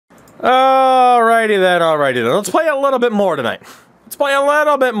Alrighty then. Let's play a little bit more tonight. Let's play a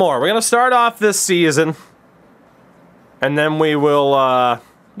little bit more. We're gonna start off this season, and then we will.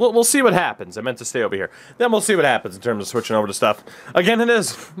 We'll see what happens. I meant to stay over here. Then we'll see what happens in terms of switching over to stuff. Again, it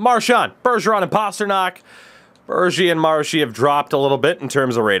is Marchand, Bergeron, and Pasternak. Bergie and Marshy have dropped a little bit in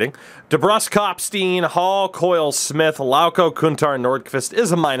terms of rating. DeBrusque, Kopstein, Hall, Coyle, Smith, Lauko, Kuntar, Nordqvist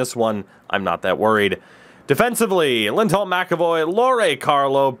is a -1. I'm not that worried. Defensively, Lindholm, McAvoy, Lore,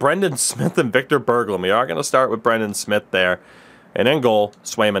 Carlo, Brendan Smith, and Victor Berglund. We are going to start with Brendan Smith there. And in goal,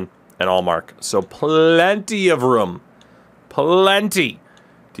 Swayman and Allmark. So plenty of room. Plenty.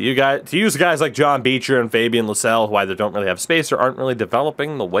 To use guys like John Beecher and Fabian Lysell, who either don't really have space or aren't really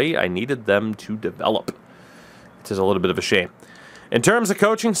developing the way I needed them to develop. It is a little bit of a shame. In terms of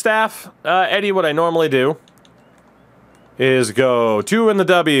coaching staff, Eddie, what I normally do is go 2 in the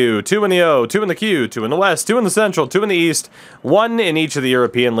W, 2 in the O, 2 in the Q, 2 in the West, 2 in the Central, 2 in the East, 1 in each of the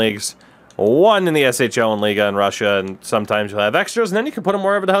European leagues, 1 in the SHL and Liga in Russia, and sometimes you'll have extras, and then you can put them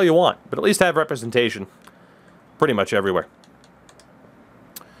wherever the hell you want. But at least have representation pretty much everywhere.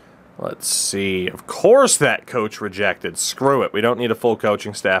 Let's see. Of course that coach rejected. Screw it. We don't need a full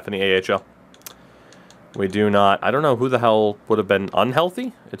coaching staff in the AHL. We do not. I don't know who the hell would have been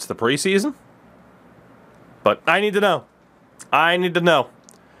unhealthy. It's the preseason. But I need to know. I need to know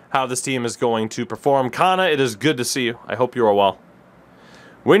how this team is going to perform. Kana, it is good to see you. I hope you are well.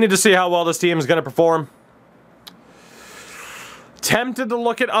 We need to see how well this team is going to perform. Tempted to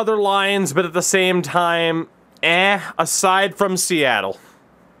look at other lines, but at the same time, aside from Seattle.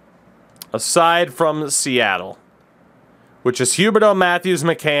 Aside from Seattle. Which is Huberdeau, Matthews,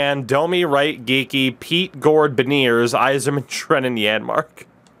 McCann, Domi, Wright, Geeky, Pete, Gord, Beniers, Yzerman, Trennan, Janmark.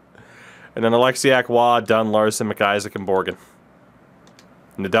 And then Alexiak, Waugh, Dunn, Larson, McIsaac, and Borgen.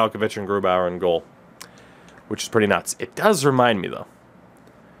 Nedeljkovic and Grubauer in goal. Which is pretty nuts. It does remind me, though.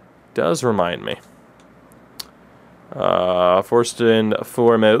 It does remind me. First and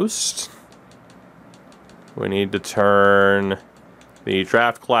foremost, we need to turn the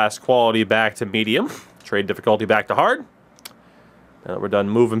draft class quality back to medium. Trade difficulty back to hard. Now that we're done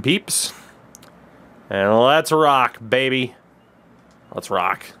moving peeps. And let's rock, baby. Let's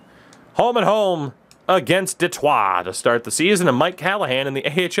rock. Home and home against Detroit to start the season. And Mike Callahan in the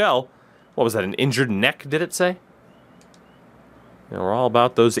AHL. What was that, an injured neck, did it say? You know, we're all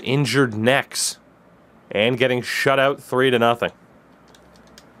about those injured necks. And getting shut out 3-0.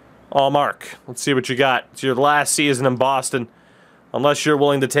 Mark, let's see what you got. It's your last season in Boston. Unless you're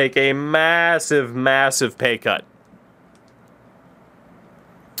willing to take a massive, massive pay cut.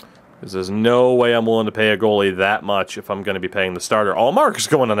 Because there's no way I'm willing to pay a goalie that much if I'm going to be paying the starter. Allmark's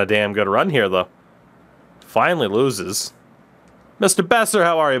going on a damn good run here, though. Finally loses. Mr. Besser,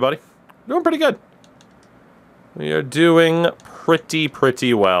 how are you, buddy? Doing pretty good. We are doing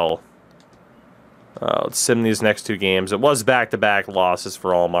pretty well. Let's sim these next 2 games. It was back-to-back losses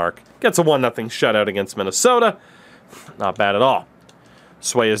for Allmark. Gets a 1-0 shutout against Minnesota. Not bad at all.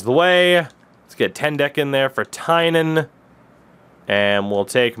 Sway is the way. Let's get Tendek in there for Tynan. And we'll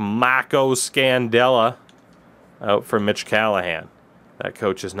take Mako Scandella out for Mitch Callahan. That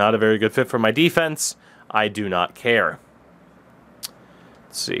coach is not a very good fit for my defense. I do not care.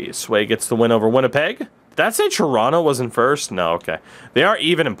 Let's see. Sway gets the win over Winnipeg. Did that say Toronto was in first? No, okay. They are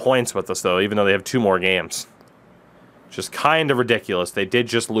even in points with us, though, even though they have 2 more games. Just kind of ridiculous. They did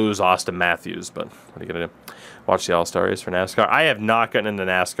just lose Austin Matthews, but what are you going to do? Watch the All-Star race for NASCAR. I have not gotten into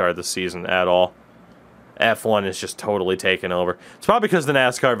NASCAR this season at all. F1 is just totally taken over. It's probably because the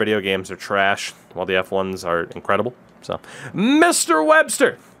NASCAR video games are trash, while the F1s are incredible. So, Mr.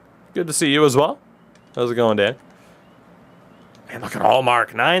 Webster, good to see you as well. How's it going, Dan? Man, look at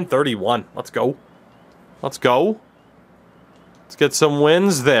Allmark, 931. Let's go. Let's go. Let's get some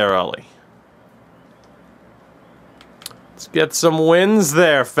wins there, Ollie. Let's get some wins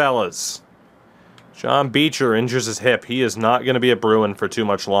there, fellas. John Beecher injures his hip. He is not going to be a Bruin for too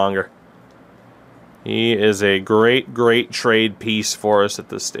much longer. He is a great, great trade piece for us at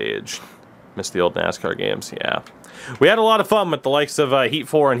this stage. Missed the old NASCAR games, yeah. We had a lot of fun with the likes of Heat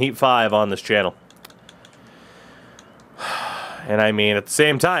 4 and Heat 5 on this channel. And I mean, at the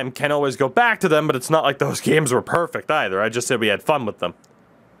same time, can't always go back to them, but it's not like those games were perfect either. I just said we had fun with them.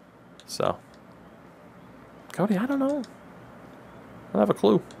 So. Cody, I don't know. I don't have a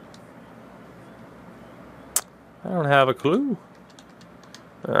clue. I don't have a clue.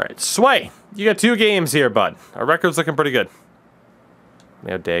 Alright, Sway, you got 2 games here, bud. Our record's looking pretty good.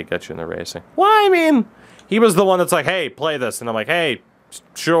 Yeah, Dag got you in the racing. Well, I mean, he was the one that's like, hey, play this. And I'm like, hey,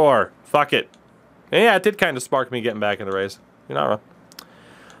 sure, fuck it. And yeah, it did kind of spark me getting back in the race. You're not wrong.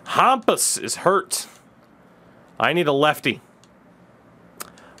 Hampus is hurt. I need a lefty.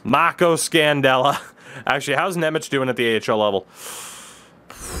 Marco Scandella. Actually, how's Nemec doing at the AHL level?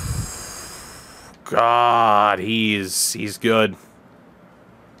 God, he's good.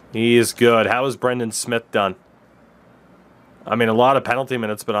 He's good. How is Brendan Smith done? I mean, a lot of penalty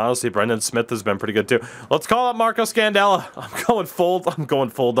minutes, but honestly, Brendan Smith has been pretty good too. Let's call up Marco Scandella. I'm going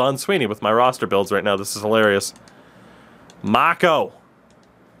full Don Sweeney with my roster builds right now. This is hilarious. Marco,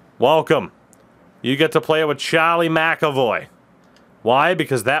 welcome. You get to play with Charlie McAvoy. Why?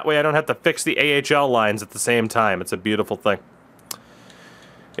 Because that way I don't have to fix the AHL lines at the same time. It's a beautiful thing.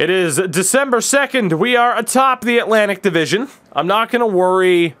 It is December 2nd. We are atop the Atlantic Division. I'm not going to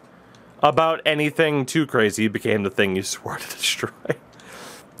worry about anything too crazy. It became the thing you swore to destroy.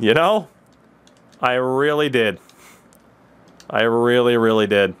 You know? I really did. I really, really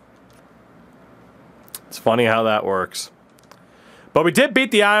did. It's funny how that works. But we did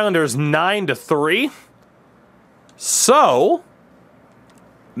beat the Islanders 9-3. So,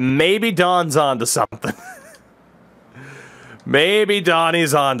 maybe Don's onto something. Maybe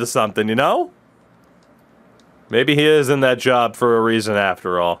Donnie's onto something, you know? Maybe he is in that job for a reason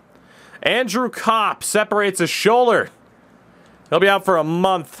after all. Andrew Kopp separates his shoulder. He'll be out for a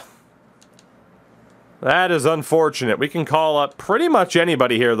month. That is unfortunate. We can call up pretty much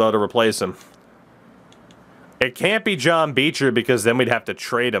anybody here, though, to replace him. It can't be John Beecher because then we'd have to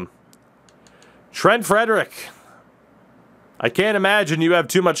trade him. Trent Frederick. I can't imagine you have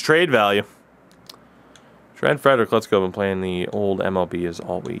too much trade value. Trent Frederick, let's go. Been playing the old MLBs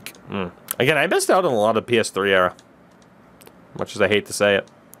all week. Again, I missed out on a lot of PS3 era. Much as I hate to say it.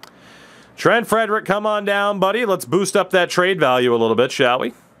 Trent Frederick, come on down, buddy. Let's boost up that trade value a little bit, shall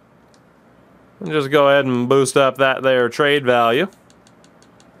we? And just go ahead and boost up that there trade value.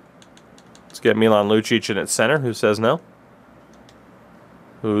 Let's get Milan Lucic in at center. Who says no?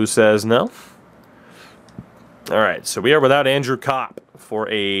 Who says no? All right, so we are without Andrew Kopp for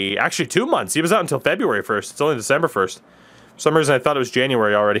actually 2 months. He was out until February 1st. It's only December 1st. For some reason, I thought it was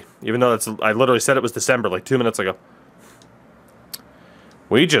January already, even though I literally said it was December like 2 minutes ago.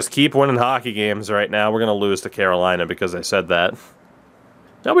 We just keep winning hockey games right now. We're going to lose to Carolina because I said that.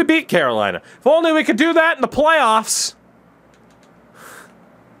 No, we beat Carolina. If only we could do that in the playoffs.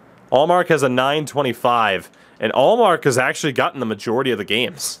 Allmark has a 9.25, and Allmark has actually gotten the majority of the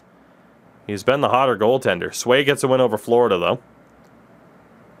games. He's been the hotter goaltender. Sway gets a win over Florida, though.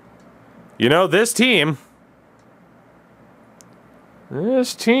 You know, this team...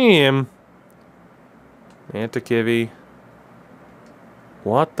 Antikivi.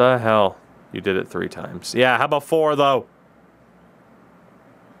 What the hell? You did it 3 times. Yeah, how about 4, though?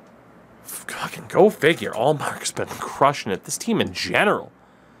 Fucking go figure. Allmark's been crushing it. This team in general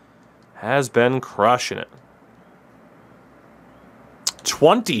has been crushing it.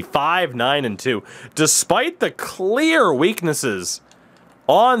 25-9-2. Despite the clear weaknesses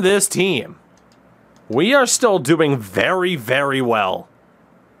on this team, we are still doing very, very well.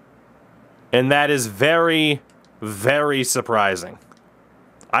 And that is very, very surprising.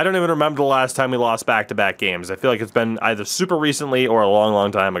 I don't even remember the last time we lost back-to-back games. I feel like it's been either super recently or a long,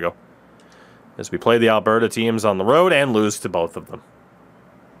 long time ago. As we play the Alberta teams on the road and lose to both of them.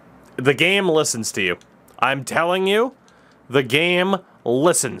 The game listens to you. I'm telling you, the game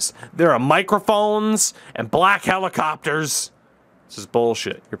listens. There are microphones and black helicopters. This is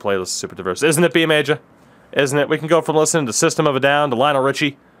bullshit. Your playlist is super diverse. Isn't it, B Major? Isn't it? We can go from listening to System of a Down to Lionel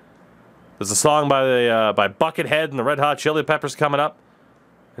Richie. There's a song by Buckethead and the Red Hot Chili Peppers coming up.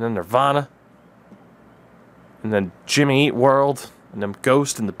 And then Nirvana. And then Jimmy Eat World. And then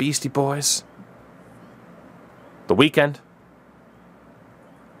Ghost and the Beastie Boys. The Weeknd.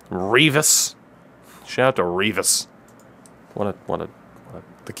 Revis. Shout out to Revis.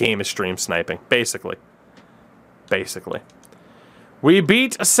 The game is stream sniping, basically. We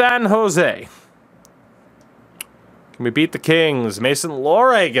beat San Jose. Can we beat the Kings? Mason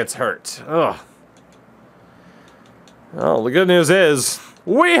Lohrei gets hurt. Ugh. Well, the good news is,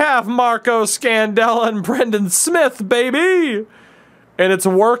 we have Marco Scandella and Brendan Smith, baby! And it's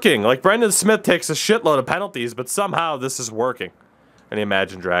working. Like, Brendan Smith takes a shitload of penalties, but somehow this is working. And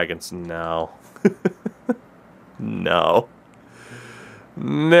Imagine Dragons, no. No.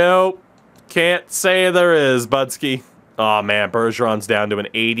 Nope. Can't say there is, Budsky. Oh, man, Bergeron's down to an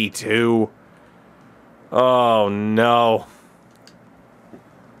 82. Oh, no.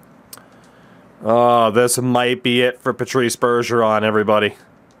 Oh, this might be it for Patrice Bergeron, everybody.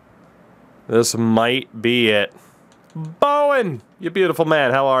 This might be it. Bowen! You beautiful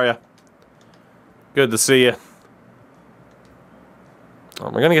man, how are you? Good to see you.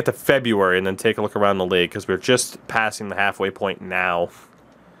 We're going to get to February and then take a look around the league because we're just passing the halfway point now.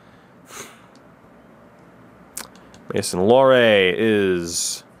 Mason Lohrei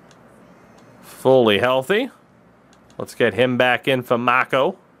is fully healthy. Let's get him back in for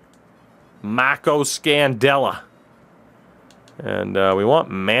Mako. Mako Scandella. And we want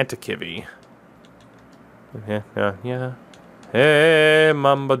Mantikivi. Yeah. Hey,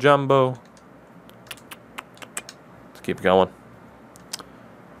 Mumbo Jumbo. Let's keep going.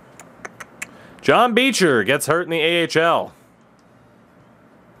 John Beecher gets hurt in the AHL.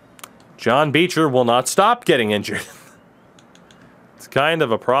 John Beecher will not stop getting injured. It's kind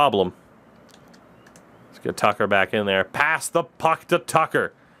of a problem. Let's get Tucker back in there. Pass the puck to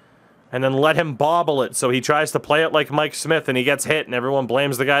Tucker. And then let him bobble it so he tries to play it like Mike Smith and he gets hit and everyone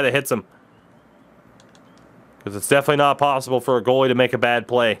blames the guy that hits him. Because it's definitely not possible for a goalie to make a bad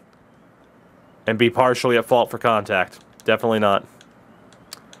play and be partially at fault for contact. Definitely not.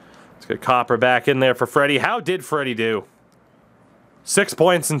 Let's get Copper back in there for Freddie. How did Freddie do? 6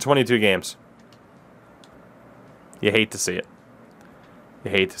 points in 22 games. You hate to see it.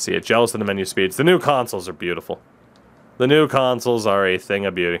 You hate to see it. Jealous of the menu speeds. The new consoles are beautiful. The new consoles are a thing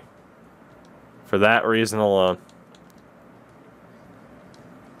of beauty. For that reason alone.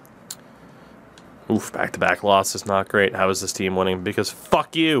 Oof, back-to-back loss is not great. How is this team winning? Because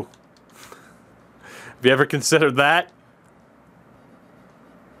fuck you. Have you ever considered that?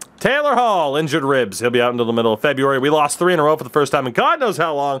 Taylor Hall, injured ribs. He'll be out until the middle of February. We lost 3 in a row for the first time in God knows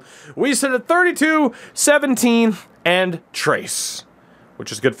how long. We sit at 32, 17, and Trace,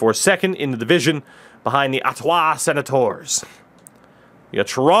 which is good for second in the division behind the Ottawa Senators. You got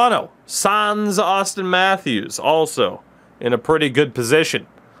Toronto, Sans Austin Matthews, also in a pretty good position.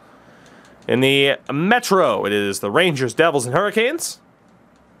 In the Metro, it is the Rangers, Devils, and Hurricanes.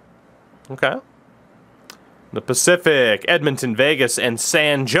 Okay. The Pacific, Edmonton, Vegas, and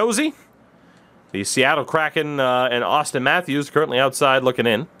San Jose. The Seattle Kraken and Austin Matthews currently outside looking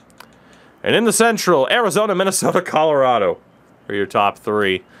in. And in the Central, Arizona, Minnesota, Colorado are your top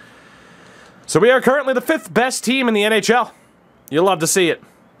 3. So we are currently the 5th best team in the NHL. You'll love to see it.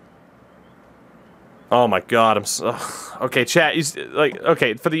 Oh my God, I'm so... Okay, chat,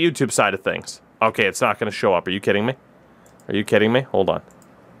 okay, for the YouTube side of things. Okay, it's not going to show up. Are you kidding me? Are you kidding me? Hold on.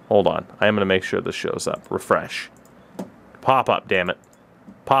 Hold on. I am going to make sure this shows up. Refresh. Pop up, damn it.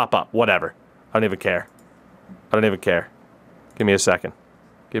 Pop up. Whatever. I don't even care. I don't even care. Give me a second.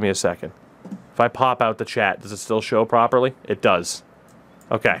 Give me a second. If I pop out the chat, does it still show properly? It does.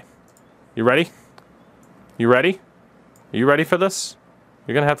 Okay. You ready? You ready? Are you ready for this?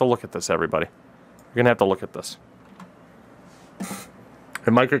 You're going to have to look at this, everybody. You're going to have to look at this.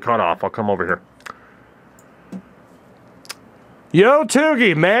 It might get cut off. I'll come over here. Yo,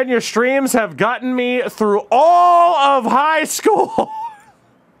 Tougie, man, your streams have gotten me through all of high school.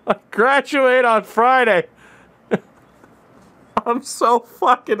 I graduate on Friday. I'm so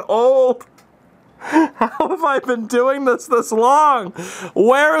fucking old. How have I been doing this long?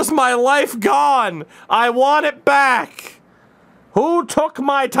 Where is my life gone? I want it back. Who took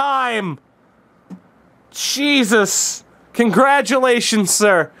my time? Jesus. Congratulations,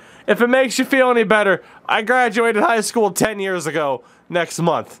 sir. If it makes you feel any better, I graduated high school 10 years ago next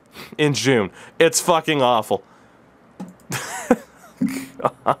month in June. It's fucking awful.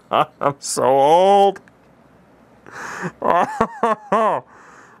 God, I'm so old.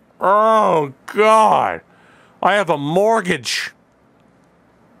 Oh, God. I have a mortgage.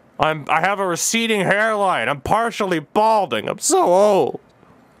 I have a receding hairline. I'm partially balding. I'm so old.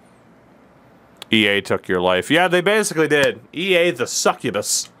 EA took your life. Yeah, they basically did. EA the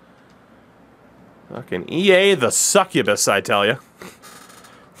succubus. Fucking EA the succubus, I tell you.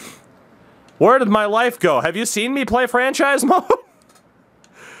 Where did my life go? Have you seen me play franchise mode?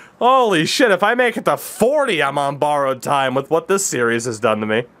 Holy shit, if I make it to 40, I'm on borrowed time with what this series has done to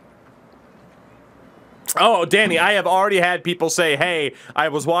me. Oh, Danny, I have already had people say, hey, I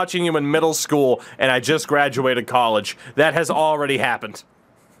was watching you in middle school and I just graduated college. That has already happened.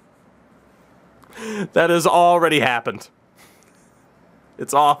 That has already happened.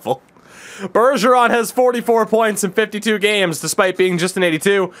 It's awful. Bergeron has 44 points in 52 games, despite being just an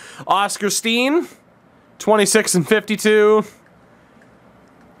 82. Oscar Steen, 26 and 52.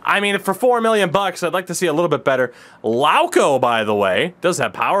 I mean, for $4 million, I'd like to see a little bit better. Lauko, by the way, does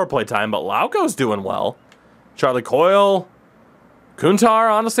have power play time, but Lauko's doing well. Charlie Coyle,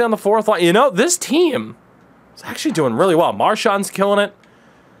 Kuntar, honestly, on the 4th line. You know, this team is actually doing really well. Marchand's killing it.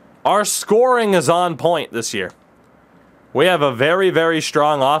 Our scoring is on point this year. We have a very, very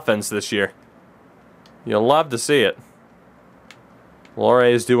strong offense this year. You'll love to see it.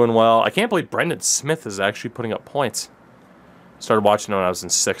 Loré is doing well. I can't believe Brendan Smith is actually putting up points. Started watching when I was in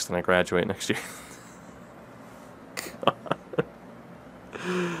 6th and I graduate next year.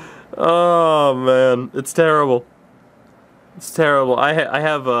 Oh, man. It's terrible. It's terrible. I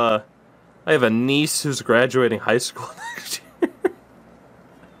have I have a niece who's graduating high school next year.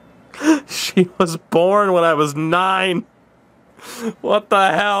 She was born when I was 9. What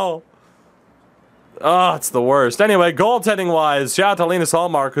the hell? Oh, it's the worst. Anyway, goaltending-wise, shout out to Linus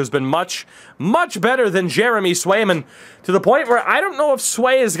Hallmark, who's been much, much better than Jeremy Swayman, to the point where I don't know if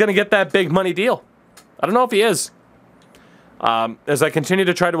Sway is going to get that big money deal. I don't know if he is. As I continue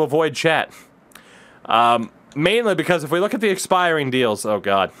to try to avoid chat. Mainly because if we look at the expiring deals, oh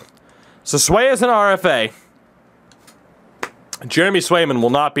god. So Sway is an RFA. Jeremy Swayman will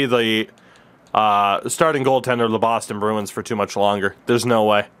not be the starting goaltender of the Boston Bruins for too much longer. There's no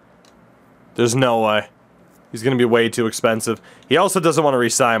way. There's no way. He's going to be way too expensive. He also doesn't want to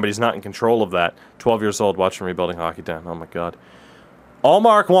resign, but he's not in control of that. 12 years old, watching Rebuilding Hockey Town. Oh my god.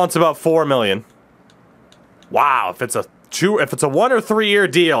 Allmark wants about $4 million. Wow, if it's a 1 or 3 year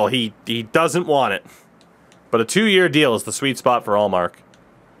deal, he doesn't want it. But a 2-year deal is the sweet spot for Allmark.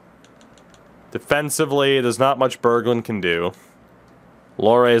 Defensively, there's not much Berglund can do.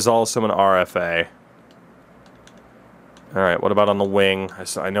 Lore is also an RFA. Alright, what about on the wing?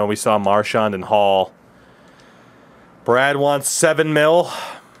 I know we saw Marchand and Hall. Brad wants $7 million.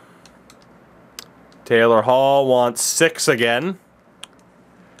 Taylor Hall wants $6 million again.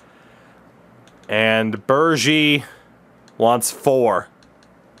 And Bergie wants $4 million.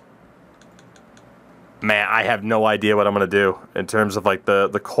 Man, I have no idea what I'm going to do in terms of like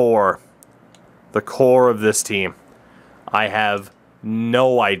the core. The core of this team. I have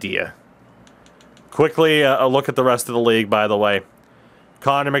no idea. Quickly, a look at the rest of the league, by the way.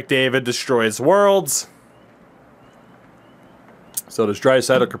 Connor McDavid destroys worlds. So does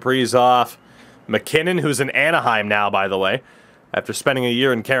Draisaitl, Kaprizov. McKinnon, who's in Anaheim now, by the way, after spending a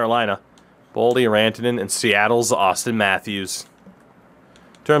year in Carolina. Boldy, Rantanen, and Seattle's Austin Matthews.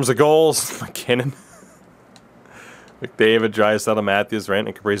 In terms of goals, McKinnon. McDavid, Draisaitl, Matthews,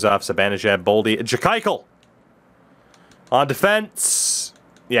 Rantanen, Kaprizov, Zibanejad, Boldy, and Jakeichel. On defense,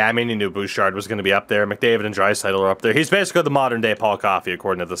 yeah, I mean, you knew Bouchard was going to be up there. McDavid and Draisaitl are up there. He's basically the modern-day Paul Coffey,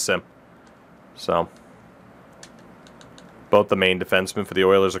 according to the sim. So, both the main defensemen for the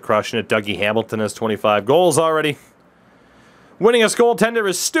Oilers are crushing it. Dougie Hamilton has 25 goals already. Winningest goaltender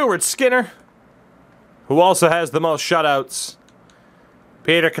is Stuart Skinner, who also has the most shutouts.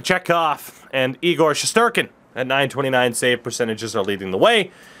 Peter Kochetkov and Igor Shesterkin at 929 save percentages are leading the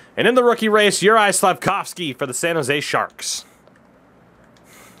way. And in the rookie race, Juraj Slafkovsky for the San Jose Sharks.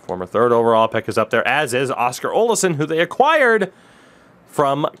 Former 3rd overall pick is up there, as is Oscar Olesen, who they acquired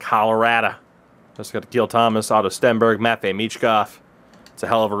from Colorado. Just got Gil Thomas, Otto Stenberg, Matvei Michkov. It's a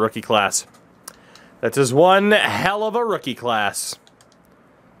hell of a rookie class. That is one hell of a rookie class.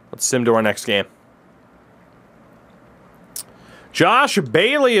 Let's sim to our next game. Josh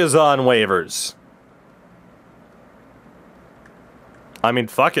Bailey is on waivers. I mean,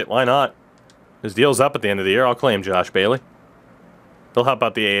 fuck it, why not? His deal's up at the end of the year. I'll claim Josh Bailey. He'll help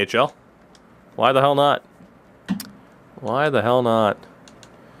out the AHL. Why the hell not? Why the hell not?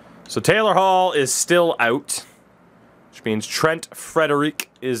 So Taylor Hall is still out, which means Trent Frederic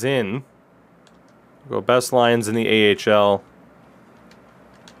is in. Go best lines in the AHL.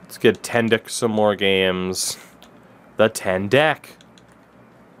 Let's get Tendek some more games. The Tendek.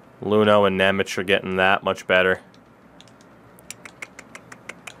 Luno and Nemec are getting that much better.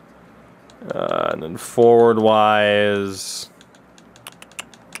 And then forward-wise,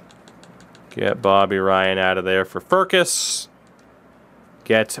 get Bobby Ryan out of there for Furcus.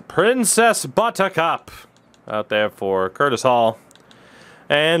 Get Princess Buttercup out there for Curtis Hall.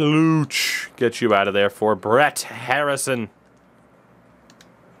 And Luch, get you out of there for Brett Harrison.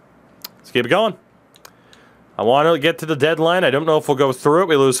 Let's keep it going. I want to get to the deadline. I don't know if we'll go through it.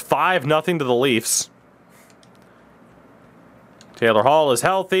 We lose 5-0 to the Leafs. Taylor Hall is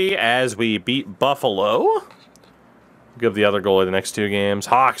healthy as we beat Buffalo. Give the other goalie the next 2 games.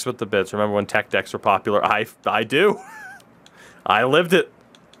 Hawks with the bits. Remember when tech decks were popular? I do. I lived it.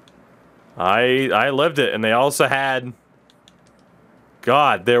 I lived it. And they also had...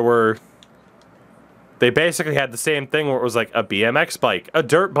 God, there were... They basically had the same thing where it was like a BMX bike, a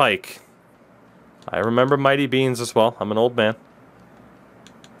dirt bike. I remember Mighty Beans as well. I'm an old man.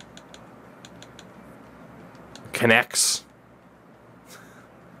 Connects.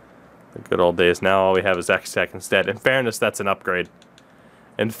 The good old days. Now all we have is X-Tech instead. In fairness, that's an upgrade.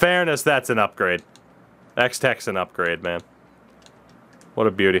 In fairness, that's an upgrade. X-Tech's an upgrade, man. What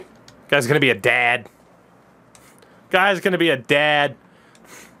a beauty. Guy's gonna be a dad. Guy's gonna be a dad.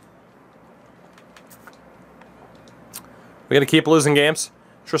 We're gonna keep losing games.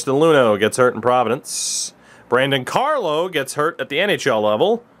 Tristan Luno gets hurt in Providence. Brandon Carlo gets hurt at the NHL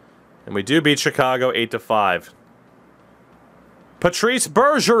level. And we do beat Chicago 8-5. Patrice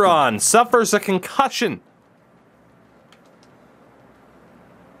Bergeron suffers a concussion.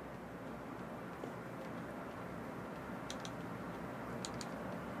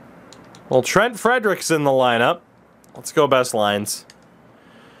 Well, Trent Frederick's in the lineup. Let's go best lines.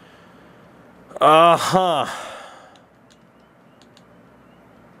 Uh-huh.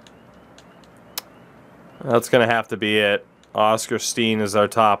 That's going to have to be it. Oscar Steen is our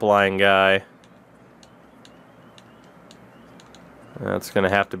top line guy. That's going to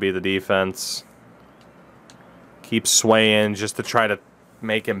have to be the defense. Keep swaying just to try to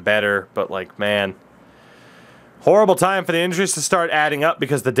make him better. But, like, man. Horrible time for the injuries to start adding up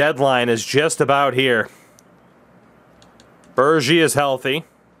because the deadline is just about here. Bergie is healthy.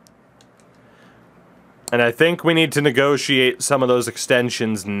 And I think we need to negotiate some of those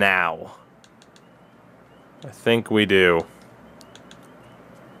extensions now. I think we do.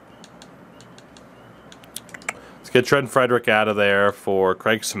 Let's get Trent Frederick out of there for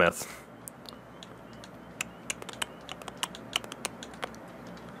Craig Smith.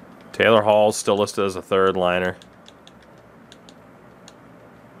 Taylor Hall's still listed as a third liner.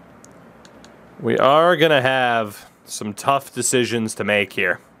 We are going to have some tough decisions to make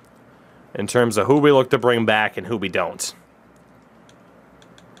here in terms of who we look to bring back and who we don't.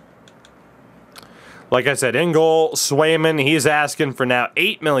 Like I said, in goal, Swayman, he's asking for now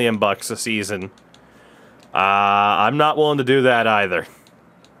 $8 million a season. I'm not willing to do that either.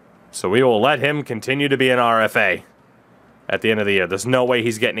 So we will let him continue to be an RFA at the end of the year. There's no way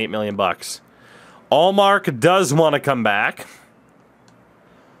he's getting $8 million. Allmark does want to come back.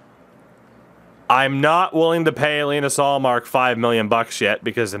 I'm not willing to pay Linus Allmark $5 million yet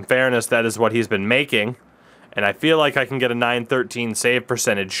because, in fairness, that is what he's been making. And I feel like I can get a .913 save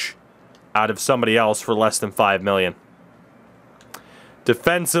percentage out of somebody else for less than $5 million.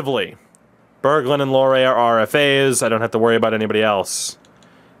 Defensively, Berglund and Loré are RFAs. I don't have to worry about anybody else.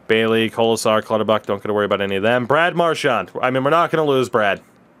 Bailey, Colasar, Clutterbuck, don't got to worry about any of them. Brad Marchand. I mean, we're not going to lose Brad.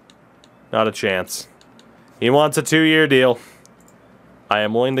 Not a chance. He wants a 2-year deal. I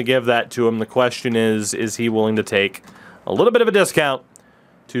am willing to give that to him. The question is he willing to take a little bit of a discount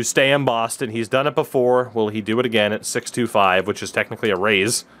to stay in Boston? He's done it before. Will he do it again at $6.25, which is technically a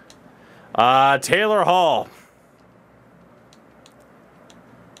raise? Taylor Hall.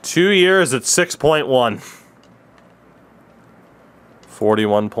 2 years at 6.1.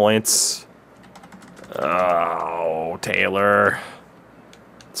 41 points. Oh, Taylor.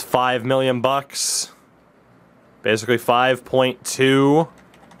 It's $5 million. Basically 5.2.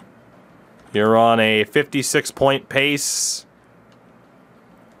 You're on a 56-point pace.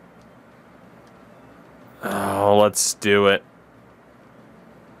 Oh, let's do it.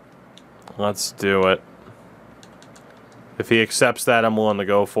 Let's do it. If he accepts that, I'm willing to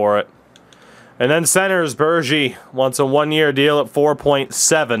go for it. And then centers, Bergie wants a 1-year deal at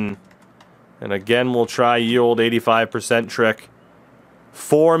 4.7. And again, we'll try yield 85% trick.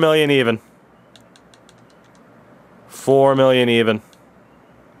 $4 million even. $4 million even.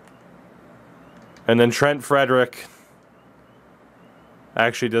 And then Trent Frederick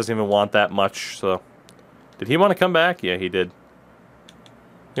actually doesn't even want that much, so. Did he want to come back? Yeah, he did.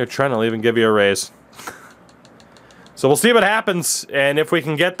 Here, Trent will even give you a raise. So we'll see what happens, and if we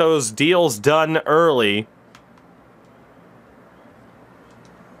can get those deals done early.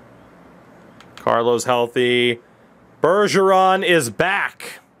 Carlo's healthy. Bergeron is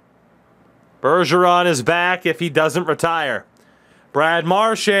back. Bergeron is back if he doesn't retire. Brad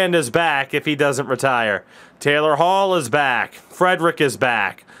Marchand is back if he doesn't retire. Taylor Hall is back. Frederick is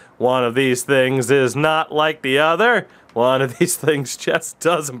back. One of these things is not like the other. One of these things just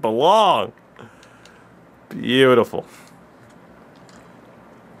doesn't belong. Beautiful.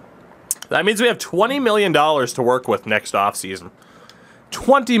 That means we have $20 million to work with next offseason.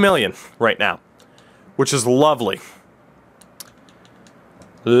 $20 million right now, which is lovely.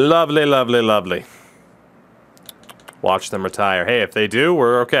 Lovely, lovely, lovely. Watch them retire. Hey, if they do,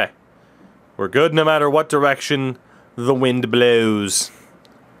 we're okay. We're good no matter what direction the wind blows.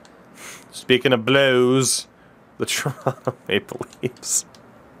 Speaking of blows, the Toronto Maple Leafs.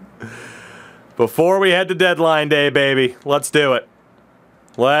 Before we head to deadline day, baby, let's do it.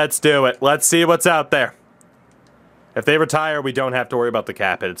 Let's do it. Let's see what's out there. If they retire, we don't have to worry about the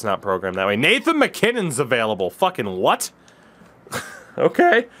cap hit. It's not programmed that way. Nathan McKinnon's available. Fucking what?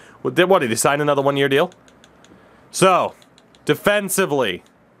 Okay. What, did he sign another 1-year deal? So, defensively.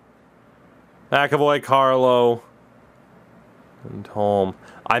 McAvoy, Carlo, and Holm.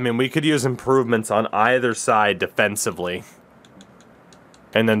 I mean, we could use improvements on either side defensively.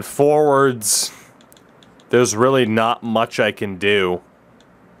 And then forwards, there's really not much I can do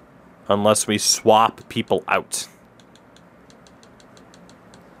unless we swap people out.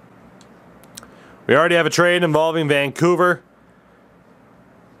 We already have a trade involving Vancouver.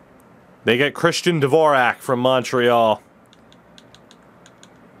 They get Christian Dvorak from Montreal.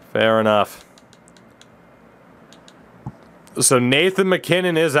 Fair enough. So Nathan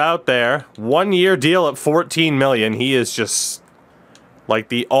MacKinnon is out there. 1-year deal at $14 million. He is just like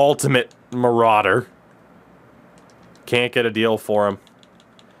the ultimate marauder. Can't get a deal for him.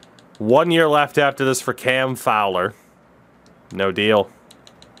 1 year left after this for Cam Fowler. No deal.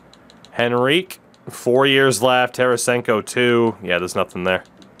 Henrique, 4 years left. Tarasenko, 2. Yeah, there's nothing there.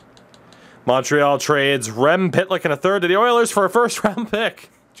 Montreal trades Rem Pitlick and a third to the Oilers for a first-round pick.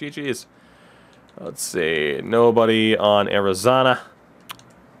 GG's. Let's see. Nobody on Arizona.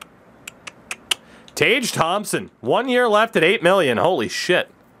 Tage Thompson. 1 year left at $8 million. Holy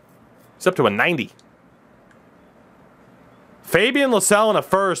shit. He's up to a 90. Fabian Lysell and a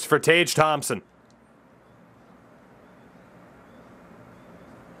first for Tage Thompson.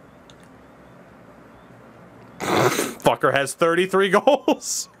 Fucker has 33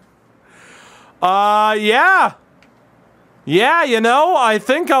 goals. Yeah. Yeah, you know, I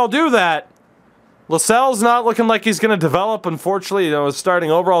think I'll do that. Lysell's not looking like he's going to develop, unfortunately. You know, his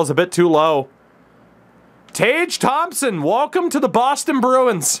starting overall is a bit too low. Tage Thompson, welcome to the Boston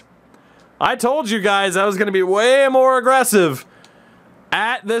Bruins. I told you guys I was going to be way more aggressive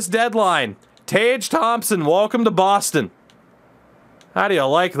at this deadline. Tage Thompson, welcome to Boston. How do you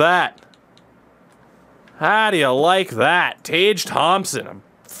like that? How do you like that? Tage Thompson, a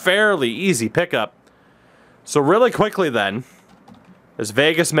fairly easy pickup. So really quickly then, as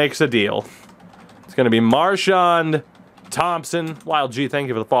Vegas makes a deal, it's going to be Marchand Thompson. Wild G, thank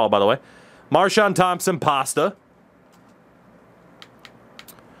you for the follow, by the way. Marchand Thompson, Pasta.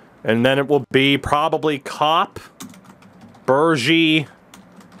 And then it will be probably Kopp, Bergie,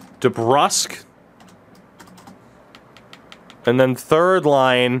 DeBrusk. And then third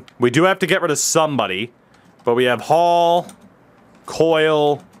line, we do have to get rid of somebody. But we have Hall,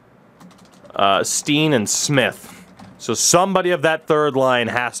 Coyle, Steen, and Smith. So somebody of that third line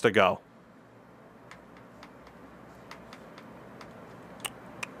has to go.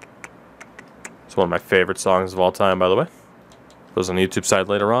 It's one of my favorite songs of all time, by the way. Goes on the YouTube side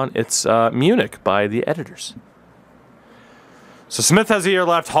later on. It's Munich by the Editors. So Smith has a year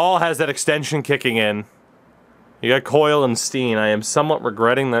left. Hall has that extension kicking in. You got Coyle and Steen. I am somewhat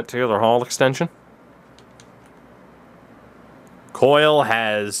regretting that Taylor Hall extension. Coyle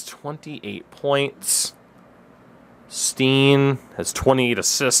has 28 points. Steen has 28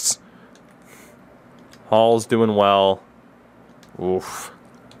 assists. Hall's doing well. Oof.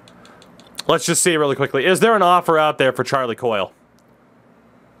 Let's just see really quickly. Is there an offer out there for Charlie Coyle?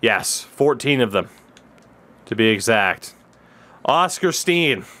 Yes, 14 of them, to be exact. Oscar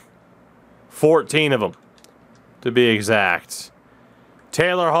Steen, 14 of them, to be exact.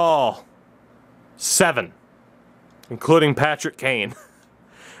 Taylor Hall, 7, including Patrick Kane.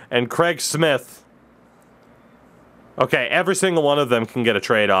 And Craig Smith. Okay, every single one of them can get a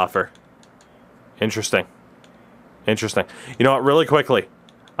trade offer. Interesting. Interesting. You know what, really quickly.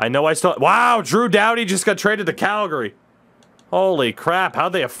 I know I still... Wow, Drew Doughty just got traded to Calgary. Holy crap,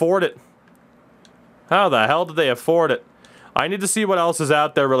 how'd they afford it? How the hell did they afford it? I need to see what else is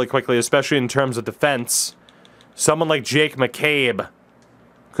out there really quickly, especially in terms of defense. Someone like Jake McCabe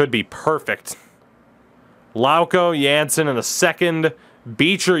could be perfect. Lauko, Janssen in a second.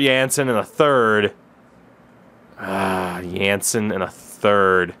 Beecher, Janssen in a third. Janssen in a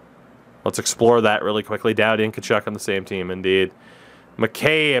third. Let's explore that really quickly. Doughty and Tkachuk on the same team, indeed.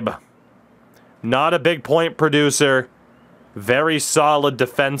 McCabe. Not a big point producer. Very solid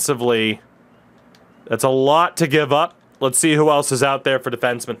defensively. That's a lot to give up. Let's see who else is out there for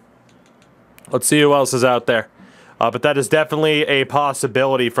defensemen. Let's see who else is out there. But that is definitely a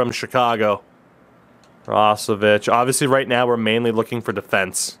possibility from Chicago. Rosovich. Obviously, right now we're mainly looking for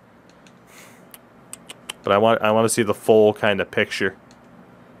defense. But I want to see the full kind of picture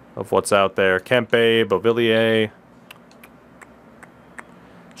of what's out there. Kempe, Beauvillier,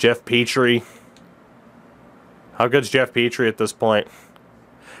 Jeff Petrie. How good's Jeff Petrie at this point?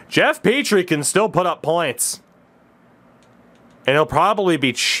 Jeff Petrie can still put up points. And he'll probably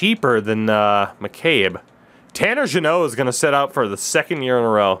be cheaper than McCabe. Tanner Jeannot is going to sit out for the second year in a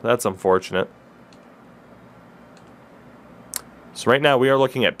row. That's unfortunate. So right now we are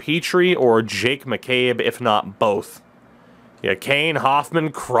looking at Petrie or Jake McCabe, if not both. Yeah, Kane,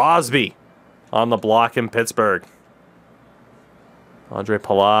 Hoffman, Crosby on the block in Pittsburgh. Andre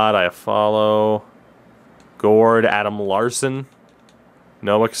Palat, Iafallo, Gord, Adam Larson.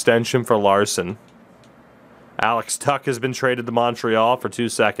 No extension for Larson. Alex Tuck has been traded to Montreal for 2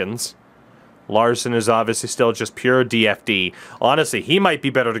 seconds. Larson is obviously still just pure DFD. Honestly, he might be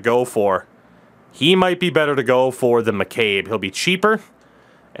better to go for He might be better to go for than McCabe. He'll be cheaper.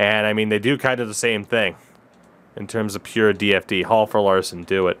 And, I mean, they do kind of the same thing in terms of pure DFD. Hall for Larson,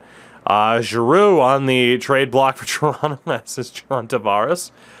 do it. Giroux on the trade block for Toronto. That's his John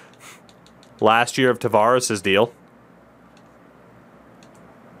Tavares. Last year of Tavares' deal.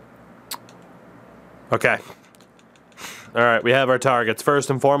 Okay. All right, we have our targets. First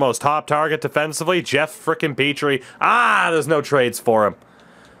and foremost, top target defensively, Jeff frickin' Petrie. There's no trades for him.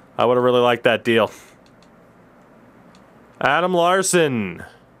 I would have really liked that deal. Adam Larson.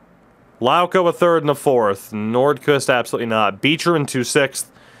 Lauko a third and a fourth. Nordquist, absolutely not. Beecher in 2/6.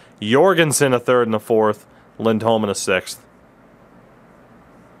 Jorgensen a third and a fourth. Lindholm in a sixth.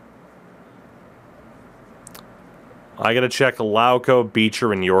 I gotta check Lauko,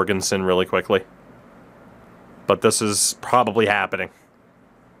 Beecher, and Jorgensen really quickly. But this is probably happening.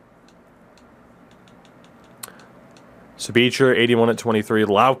 So Beecher, 81 at 23.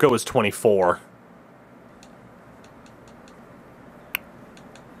 Lauko is 24.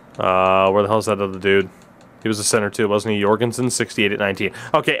 Where the hell's that other dude? He was a center too, wasn't he? Jorgensen, 68 at 19.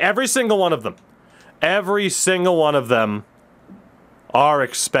 Okay, every single one of them. Every single one of them are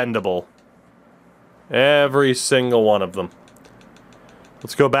expendable. Every single one of them.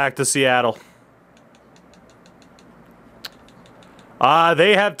 Let's go back to Seattle.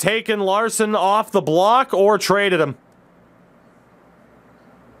 They have taken Larson off the block or traded him.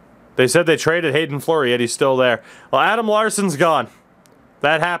 They said they traded Hayden Fleury, yet he's still there. Well, Adam Larson's gone.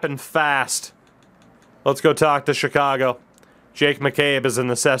 That happened fast. Let's go talk to Chicago. Jake McCabe is a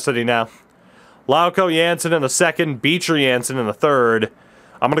necessity now. Lauko Janssen in a second, Beecher Janssen in a third.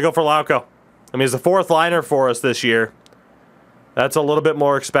 I'm going to go for Lauko. I mean, he's a fourth liner for us this year. That's a little bit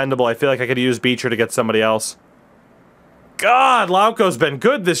more expendable. I feel like I could use Beecher to get somebody else. God, Lauko's been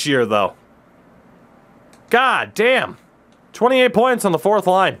good this year, though. God damn. 28 points on the fourth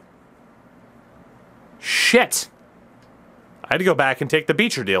line. Shit. I had to go back and take the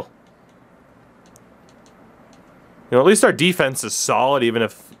Beecher deal. You know, at least our defense is solid, even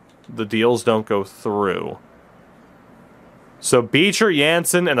if the deals don't go through. So Beecher,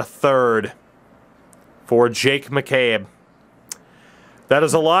 Janssen, and a third for Jake McCabe. That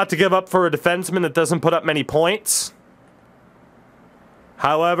is a lot to give up for a defenseman that doesn't put up many points.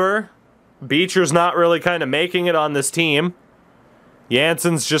 However, Beecher's not really kind of making it on this team.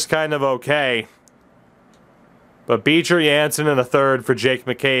 Janssen's just kind of okay. But Beecher, Janssen, and a third for Jake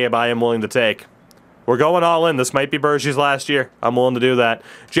McCabe I am willing to take. We're going all in. This might be Bergey's last year. I'm willing to do that.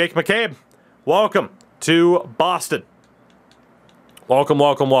 Jake McCabe, welcome to Boston. Welcome,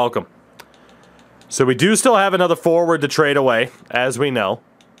 welcome, welcome. So we do still have another forward to trade away, as we know.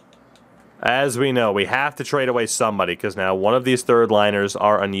 As we know, we have to trade away somebody, because now one of these third liners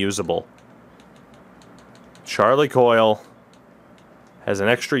are unusable. Charlie Coyle has an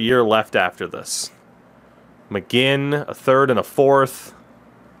extra year left after this. McGinn, a third and a fourth.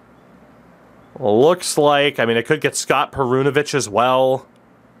 Looks like, I mean, it could get Scott Perunovich as well.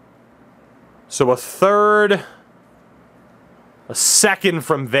 So a third, a second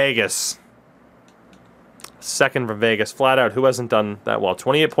from Vegas. Second from Vegas, flat out. Who hasn't done that well?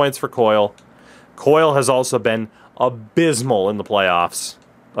 28 points for Coyle. Coyle has also been abysmal in the playoffs.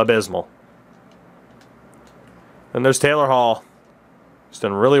 Abysmal. And there's Taylor Hall. He's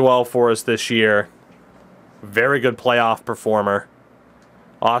done really well for us this year. Very good playoff performer.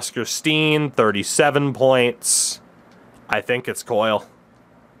 Oscar Steen, 37 points. I think it's Coyle.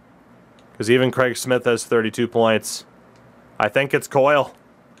 Because even Craig Smith has 32 points. I think it's Coyle.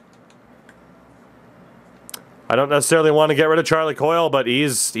 I don't necessarily want to get rid of Charlie Coyle, but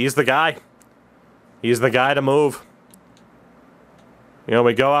he's the guy. He's the guy to move. You know,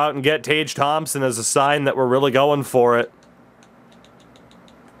 we go out and get Tage Thompson as a sign that we're really going for it.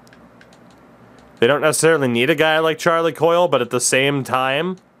 They don't necessarily need a guy like Charlie Coyle, but at the same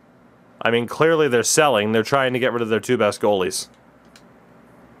time, I mean, clearly they're selling. They're trying to get rid of their two best goalies.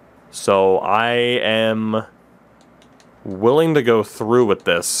 So I am willing to go through with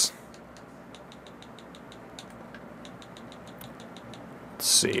this. Let's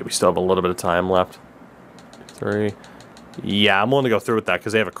see, we still have a little bit of time left. 3. Yeah, I'm willing to go through with that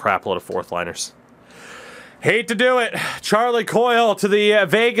because they have a crap load of fourth liners. Hate to do it. Charlie Coyle to the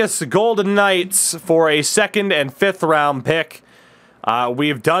Vegas Golden Knights for a second and fifth round pick.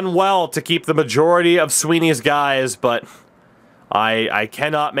 We've done well to keep the majority of Sweeney's guys, but I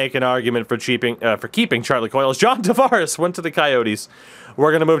cannot make an argument for keeping Charlie Coyle. As John Tavares went to the Coyotes.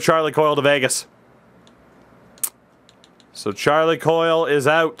 We're going to move Charlie Coyle to Vegas. So Charlie Coyle is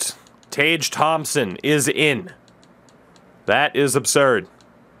out. Tage Thompson is in. That is absurd.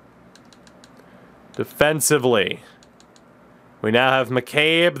 Defensively, We now have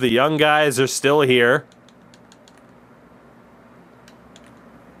McCabe. The young guys are still here.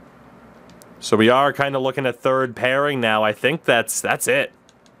 So we are kind of looking at third pairing now. I think that's it.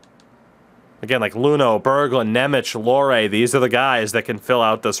 Again, like Luno, Berglund, Nemec, Lore, these are the guys that can fill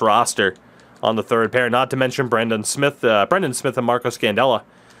out this roster on the third pair. Not to mention Brendan Smith and Marco Scandella,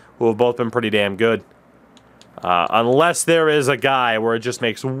 who have both been pretty damn good. Unless there is a guy where it just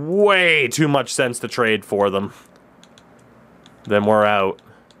makes way too much sense to trade for them, then we're out.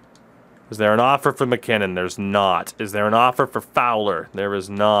 Is there an offer for McKinnon? There's not. Is there an offer for Fowler? There is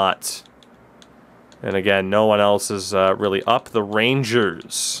not. And again, no one else is really up. The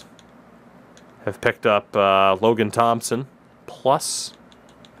Rangers have picked up Logan Thompson. Plus.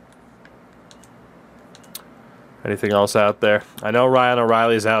 Anything else out there? I know Ryan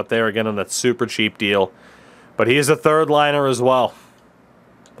O'Reilly's out there again on that super cheap deal. But he's a third liner as well.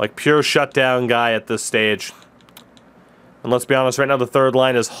 Like pure shutdown guy at this stage. And let's be honest, right now the third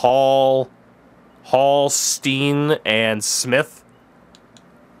line is Hall, Steen, and Smith.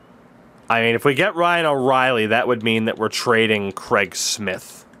 I mean, if we get Ryan O'Reilly, that would mean that we're trading Craig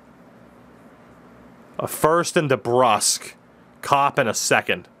Smith. A first and DeBrusk. Kopp and a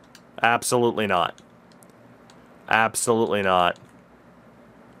second. Absolutely not. Absolutely not.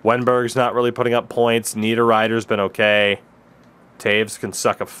 Wenberg's not really putting up points. Niederreiter's been okay. Taves can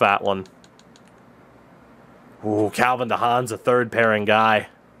suck a fat one. Ooh, Calvin DeHaan's a third pairing guy.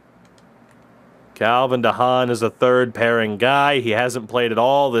 Calvin DeHaan is a third pairing guy. He hasn't played at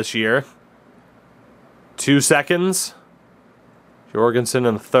all this year. 2 seconds. Jorgensen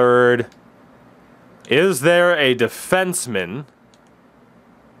in the third. Is there a defenseman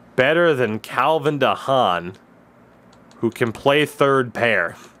better than Calvin DeHaan who can play third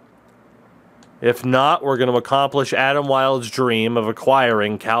pair? If not, we're going to accomplish Adam Wild's dream of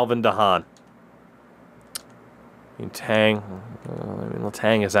acquiring Calvin DeHaan.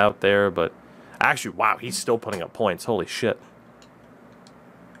 Letang is out there, but actually, wow, he's still putting up points. Holy shit.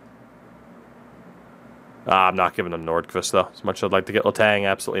 I'm not giving him Nordqvist, though. As much as I'd like to get Letang,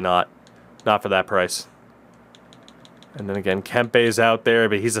 absolutely not. Not for that price. And then again, Kempe's out there,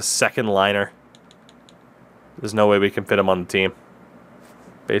 but he's a second liner. There's no way we can fit him on the team.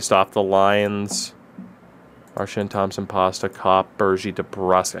 Based off the lines. Marchand, Thompson, Pasta, Kopp, Bergie,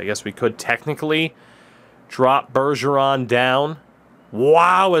 DeBrusk. I guess we could technically drop Bergeron down.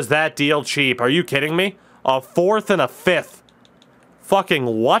 Wow, is that deal cheap? Are you kidding me? A fourth and a fifth. Fucking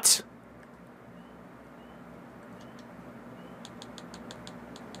what?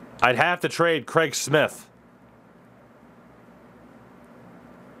 I'd have to trade Craig Smith.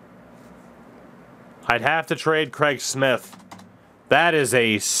 I'd have to trade Craig Smith. That is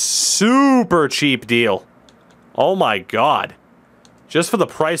a super cheap deal. Oh my god. Just for the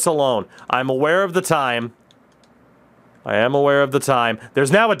price alone. I'm aware of the time. I am aware of the time.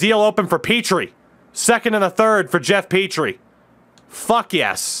 There's now a deal open for Petrie. Second and a third for Jeff Petrie. Fuck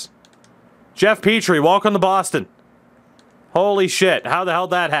yes. Jeff Petrie, welcome to Boston. Holy shit. How the hell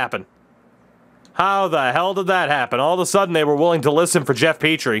did that happen? How the hell did that happen? All of a sudden they were willing to listen for Jeff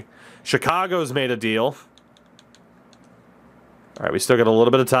Petrie. Chicago's made a deal. Alright, we still got a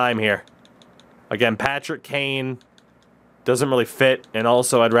little bit of time here. Again, Patrick Kane doesn't really fit, and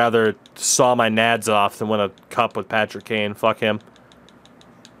also I'd rather saw my nads off than win a cup with Patrick Kane. Fuck him.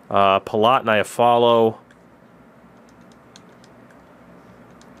 Palat and Iafallo.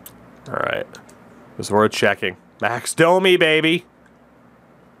 Alright. It was worth checking. Max Domi, baby!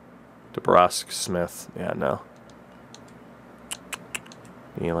 DeBrusk, Smith. Yeah, no.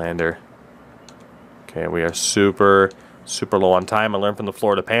 Nylander. Okay, we are super low on time. I learned from the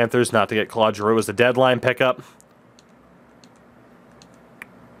Florida Panthers not to get Claude Giroux as the deadline pickup.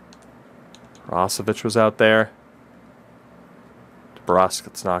 Rosovich was out there. DeBrusk,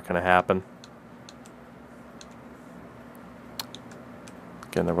 it's not going to happen.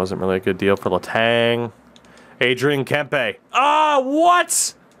 Again, there wasn't really a good deal for Letang. Adrian Kempe. Ah,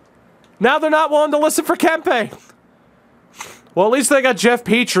 what? Now they're not willing to listen for Kempe. Well, at least they got Jeff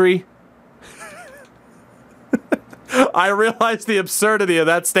Petrie. I realized the absurdity of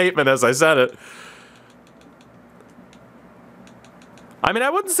that statement as I said it. I mean, I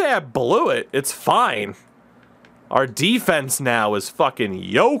wouldn't say I blew it. It's fine. Our defense now is fucking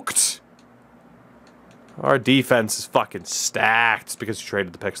yoked. Our defense is fucking stacked. It's because you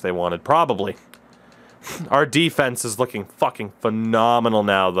traded the picks they wanted. Probably. Our defense is looking fucking phenomenal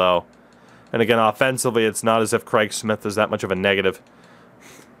now, though. And again, offensively, it's not as if Craig Smith is that much of a negative.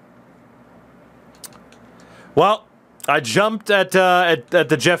 Well, I jumped at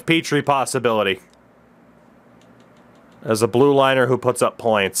the Jeff Petrie possibility. As a blue liner who puts up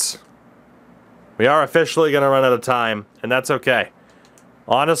points. We are officially going to run out of time, and that's okay.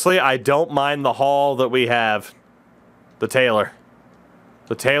 Honestly, I don't mind the haul that we have. The Taylor.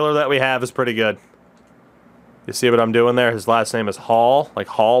 The Taylor that we have is pretty good. You see what I'm doing there? His last name is Hall, like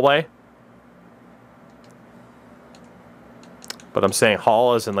hallway. But I'm saying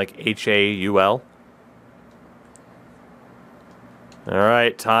Hall as in like H-A-U-L.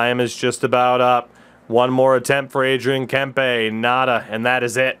 Alright, time is just about up. One more attempt for Adrian Kempe. Nada, and that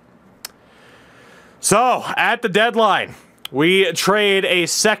is it. So, at the deadline, we trade a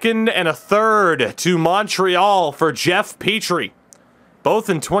second and a third to Montreal for Jeff Petrie. Both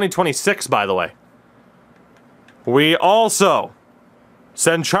in 2026, by the way. We also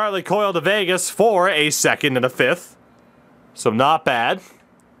send Charlie Coyle to Vegas for a second and a fifth. So not bad.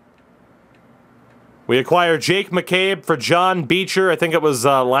 We acquire Jake McCabe for John Beecher. I think it was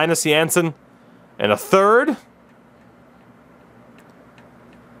Linus Janssen. And a third.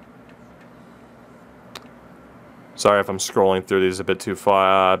 Sorry if I'm scrolling through these a bit too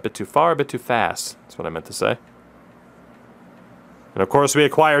far, a bit too fast. That's what I meant to say. And of course we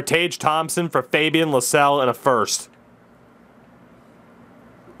acquire Tage Thompson for Fabian Lysell and a first.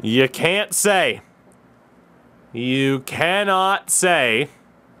 You can't say. You cannot say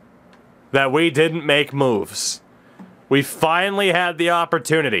that we didn't make moves. We finally had the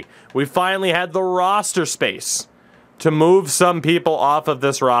opportunity. We finally had the roster space to move some people off of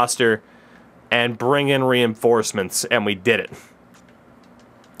this roster and bring in reinforcements, and we did it.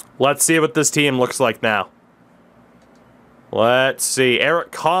 Let's see what this team looks like now. Let's see.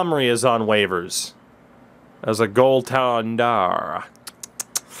 Eric Comrie is on waivers as a goaltender.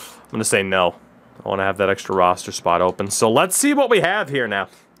 I'm going to say no. I want to have that extra roster spot open. So let's see what we have here now.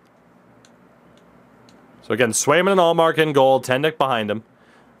 So again, Swayman and Allmark in goal, Tendick behind him.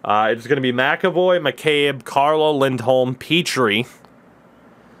 It's going to be McAvoy, McCabe, Carlo, Lindholm, Petrie.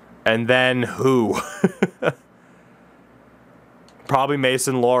 And then who? Probably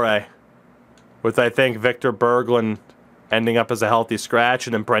Mason Lohrei. With, I think, Victor Berglund ending up as a healthy scratch,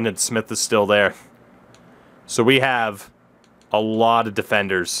 and then Brendan Smith is still there. So we have a lot of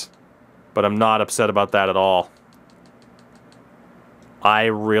defenders, but I'm not upset about that at all. I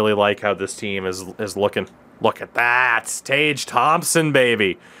really like how this team is looking. Look at that. Tage Thompson,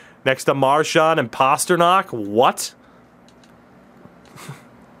 baby. Next to Marchand and Pasternak. What?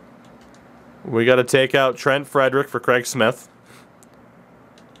 We got to take out Trent Frederick for Craig Smith.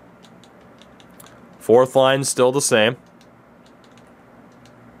 Fourth line still the same.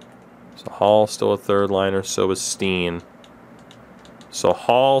 So Hall still a third liner, so is Steen. So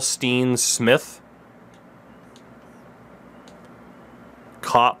Hall, Steen, Smith.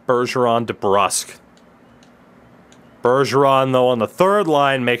 Kopp, Bergeron, DeBrusk. Bergeron, though, on the third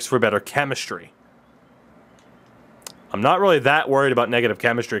line makes for better chemistry. I'm not really that worried about negative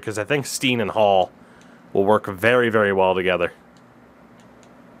chemistry because I think Steen and Hall will work very, very well together.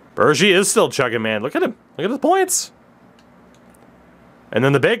 Bergie is still chugging, man. Look at him. Look at his points. And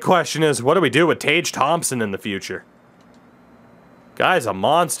then the big question is, what do we do with Tage Thompson in the future? Guy's a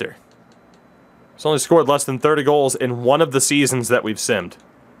monster. He's only scored less than 30 goals in one of the seasons that we've simmed.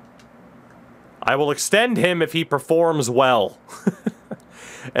 I will extend him if he performs well.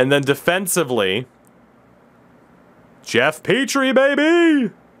 And then defensively, Jeff Petrie,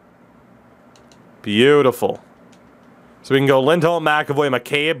 baby! Beautiful. So we can go Lindholm, McAvoy,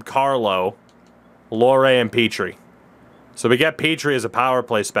 McCabe, Carlo, Lohrei, and Petrie. So we get Petrie as a power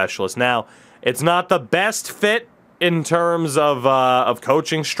play specialist. Now, it's not the best fit in terms of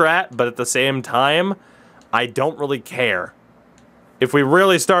coaching strat, but at the same time, I don't really care. If we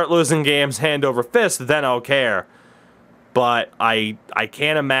really start losing games hand over fist, then I'll care. But I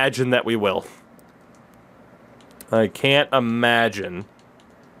can't imagine that we will. I can't imagine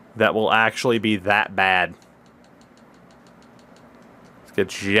that will actually be that bad. Let's get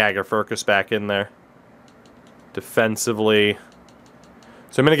Jagger Furcus back in there. Defensively.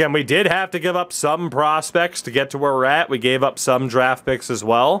 So, I mean, again, we did have to give up some prospects to get to where we're at. We gave up some draft picks as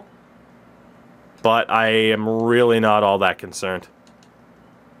well. But I am really not all that concerned.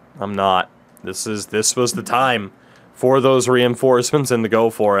 I'm not. This was the time for those reinforcements and to go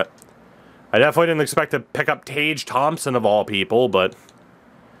for it. I definitely didn't expect to pick up Tage Thompson of all people, but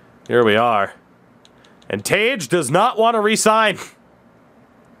here we are. And Tage does not want to re-sign.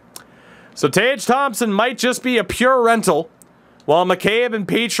 So Tage Thompson might just be a pure rental, while McCabe and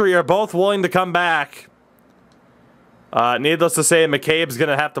Petrie are both willing to come back. Needless to say, McCabe's going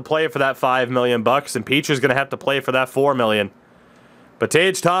to have to play for that $5 million, and Petrie's going to have to play for that $4 million. But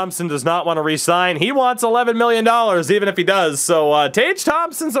Tage Thompson does not want to re-sign. He wants $11 million, even if he does. So Tage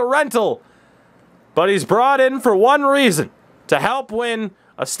Thompson's a rental. But he's brought in for one reason. To help win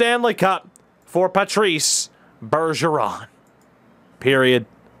a Stanley Cup for Patrice Bergeron. Period.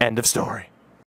 End of story.